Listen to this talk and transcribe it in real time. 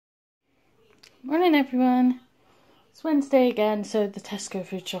Morning everyone. It's Wednesday again, so the Tesco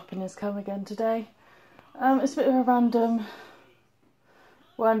food shopping has come again today. It's a bit of a random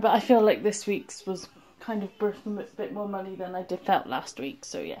one, but I feel like this week's was kind of worth a bit more money than I felt last week,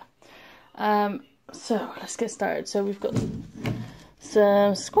 so yeah. So let's get started. So we've got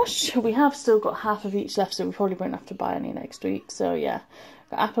some squash. We have still got half of each left, so we probably won't have to buy any next week. So yeah,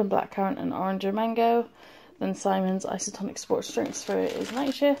 got apple and blackcurrant and orange and mango. Then Simon's isotonic sports drinks for his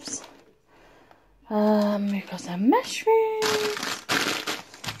night shifts. We've got some mushrooms,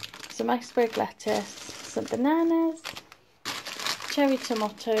 some iceberg lettuce, some bananas, cherry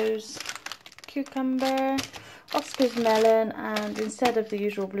tomatoes, cucumber, Oscar's melon, and instead of the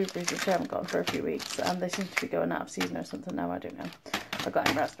usual blueberries, which I haven't gotten for a few weeks, they seem to be going out of season or something now, I don't know. I've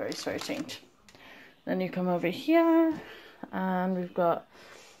got raspberries for a change. Then you come over here, and we've got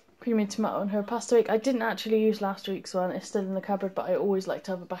creamy tomato and herb pasta week. I didn't actually use last week's one, it's still in the cupboard, but I always like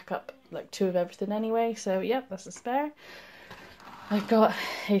to have a backup, like 2 of everything anyway, so yep, that's a spare. I've got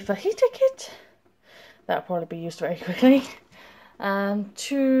a fajita kit, that'll probably be used very quickly, and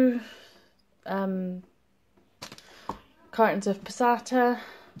 2 cartons of passata,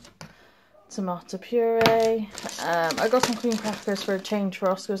 tomato puree, I got some cream crackers for a change for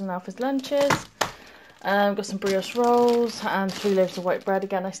Oscar's and Alpha's lunches. Got some brioche rolls and 3 loaves of white bread.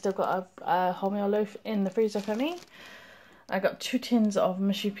 Again, I still got a wholemeal loaf in the freezer for me. I got 2 tins of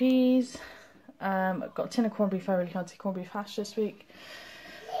mushy peas. I've got a tin of corned beef. I really fancy corned beef hash this week.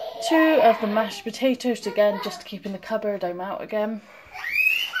 2 of the mashed potatoes, again, just to keep in the cupboard. I'm out again.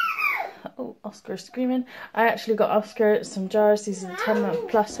 Oh, Oscar's screaming. I actually got Oscar some jars. These are the 10-month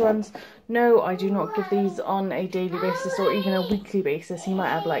plus ones. No, I do not give these on a daily basis or even a weekly basis. He might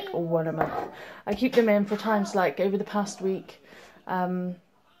have like 1 a month. I keep them in for times like over the past week.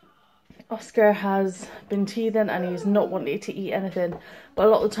 Oscar has been teething and he's not wanting to eat anything. But a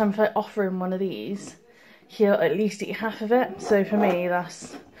lot of the time if I offer him one of these, he'll at least eat half of it. So for me,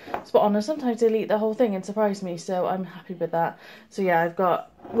 that's spot on. And sometimes he'll eat the whole thing and surprise me, so I'm happy with that. So yeah, I've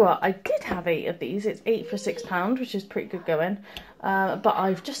got, well, I did have 8 of these. It's 8 for £6, which is pretty good going. But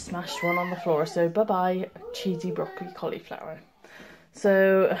I've just smashed one on the floor, so bye-bye cheesy broccoli cauliflower.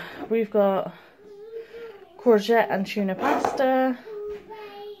 So we've got courgette and tuna pasta,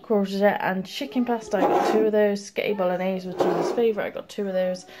 courgette and chicken pasta, I got 2 of those, spaghetti bolognese, which is his favourite, I got 2 of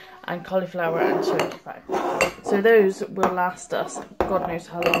those, and cauliflower and turkey fry. So those will last us, God knows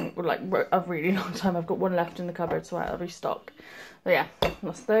how long, like a really long time. I've got 1 left in the cupboard, so I'll restock. But yeah,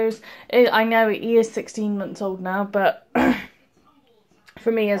 that's those. I know he is 16 months old now, but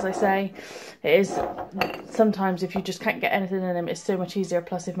for me, as I say, it is sometimes if you just can't get anything in him, it's so much easier.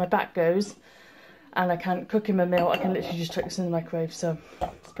 Plus, if my back goes and I can't cook him a meal, I can literally just chuck this in the microwave, so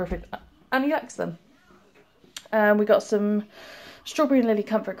it's perfect. And he likes them. We got some Strawberry and Lily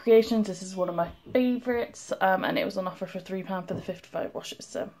Comfort Creations. This is one of my favourites, and it was on offer for £3 for the 55 washes,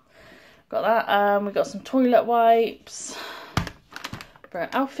 so got that. We got some toilet wipes for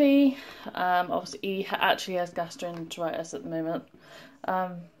Alfie. Obviously he actually has gastroenteritis at the moment.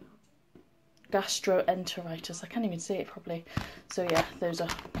 Gastroenteritis, I can't even say it properly. So yeah, those are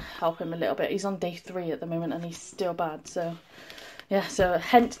helping him a little bit. He's on day 3 at the moment and he's still bad, so yeah, so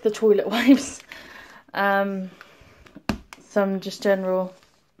hence the toilet wipes. Some just general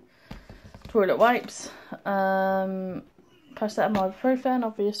toilet wipes, paracetamol, ibuprofen,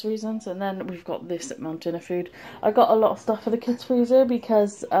 obvious reasons, and then we've got this mountain of food. I got a lot of stuff for the kids' freezer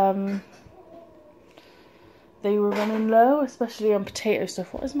because they were running low, especially on potato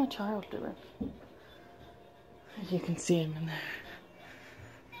stuff. What is my child doing? You can see him in there.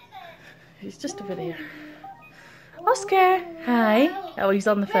 He's just over there. Oscar! Hi! Oh, he's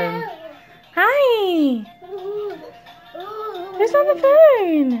on the phone. Hi! Who's on the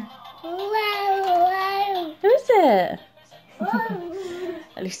phone? Who is it?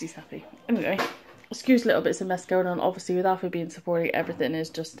 At least he's happy. Anyway, excuse little bits of mess going on. Obviously, with Alfie being supporting, everything is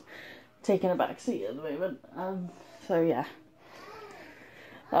just taking a back seat at the moment. So yeah.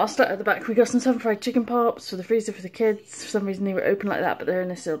 I'll start at the back. We got some sun fried chicken pops for the freezer for the kids. For some reason they were open like that, but they're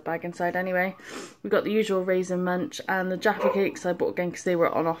in a sealed bag inside anyway. We got the usual raisin munch and the Jaffa cakes I bought again because they were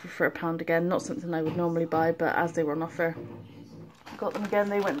on offer for £1 again. Not something I would normally buy, but as they were on offer, got them again.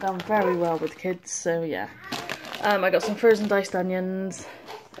 They went down very well with kids, so yeah. I got some frozen diced onions,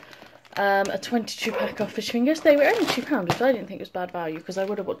 a 22 pack of fish fingers. They were only £2, which I didn't think was bad value because I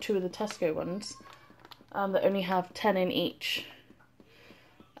would have bought 2 of the Tesco ones that only have 10 in each.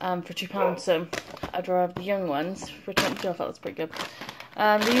 For £2, so I'd rather have the young ones for 22. I thought that's pretty good.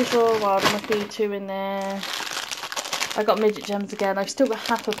 The usual wild muffy, 2 in there. I got midget gems again. I've still got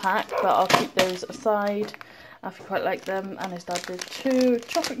half a pack, but I'll keep those aside. Alfie quite liked them, and his dad did too.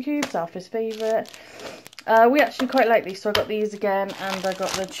 Chocolate cubes, Alfie's favourite. We actually quite like these, so I got these again, and I got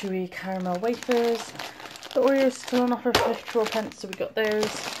the chewy caramel wafers. The Oreos still on offer for 54p, so we got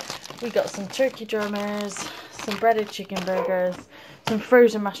those. We got some turkey drummers, some breaded chicken burgers, some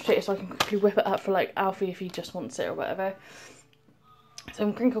frozen mashed potatoes, so I can quickly whip it up for like Alfie if he just wants it or whatever.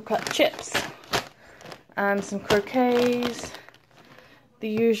 Some crinkle cut chips, and some croquets, the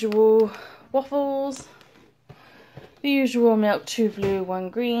usual waffles, the usual milk, 2 blue, 1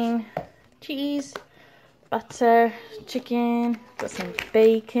 green, cheese, butter, chicken, got some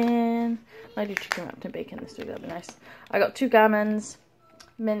bacon. I do chicken wrapped in bacon this week, that'd be nice. I got 2 gammons,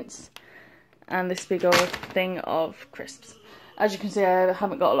 mince, and this big old thing of crisps. As you can see, I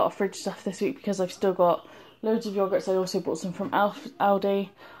haven't got a lot of fridge stuff this week because I've still got loads of yogurts. I also bought some from Aldi.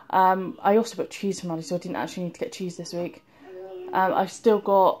 I also bought cheese from Aldi, so I didn't actually need to get cheese this week. I've still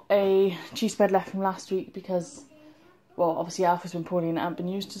got a cheese spread left from last week because, well, obviously Alfie's been poorly and it hasn't been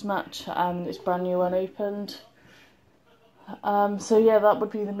used as much. It's brand new unopened. So yeah, that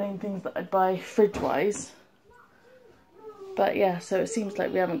would be the main things that I'd buy fridge-wise. But yeah, so it seems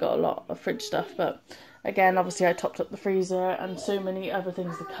like we haven't got a lot of fridge stuff. But again, obviously I topped up the freezer and so many other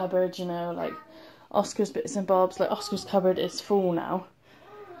things, the cupboard, you know, like Oscar's bits and bobs. Like Oscar's cupboard is full now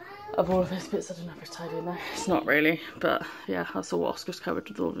of all of his bits. I don't know if it's tidy in there. It's not really, but yeah, that's all Oscar's cupboard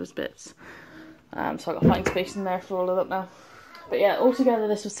with all of his bits. So I've got to find space in there for all of that now. But yeah, altogether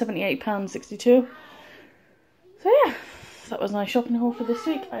this was £78.62. So yeah, that was my shopping haul for this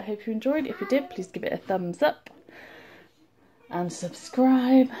week. I hope you enjoyed. If you did, please give it a thumbs up and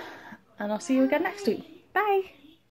subscribe, and I'll see you again next week. Bye!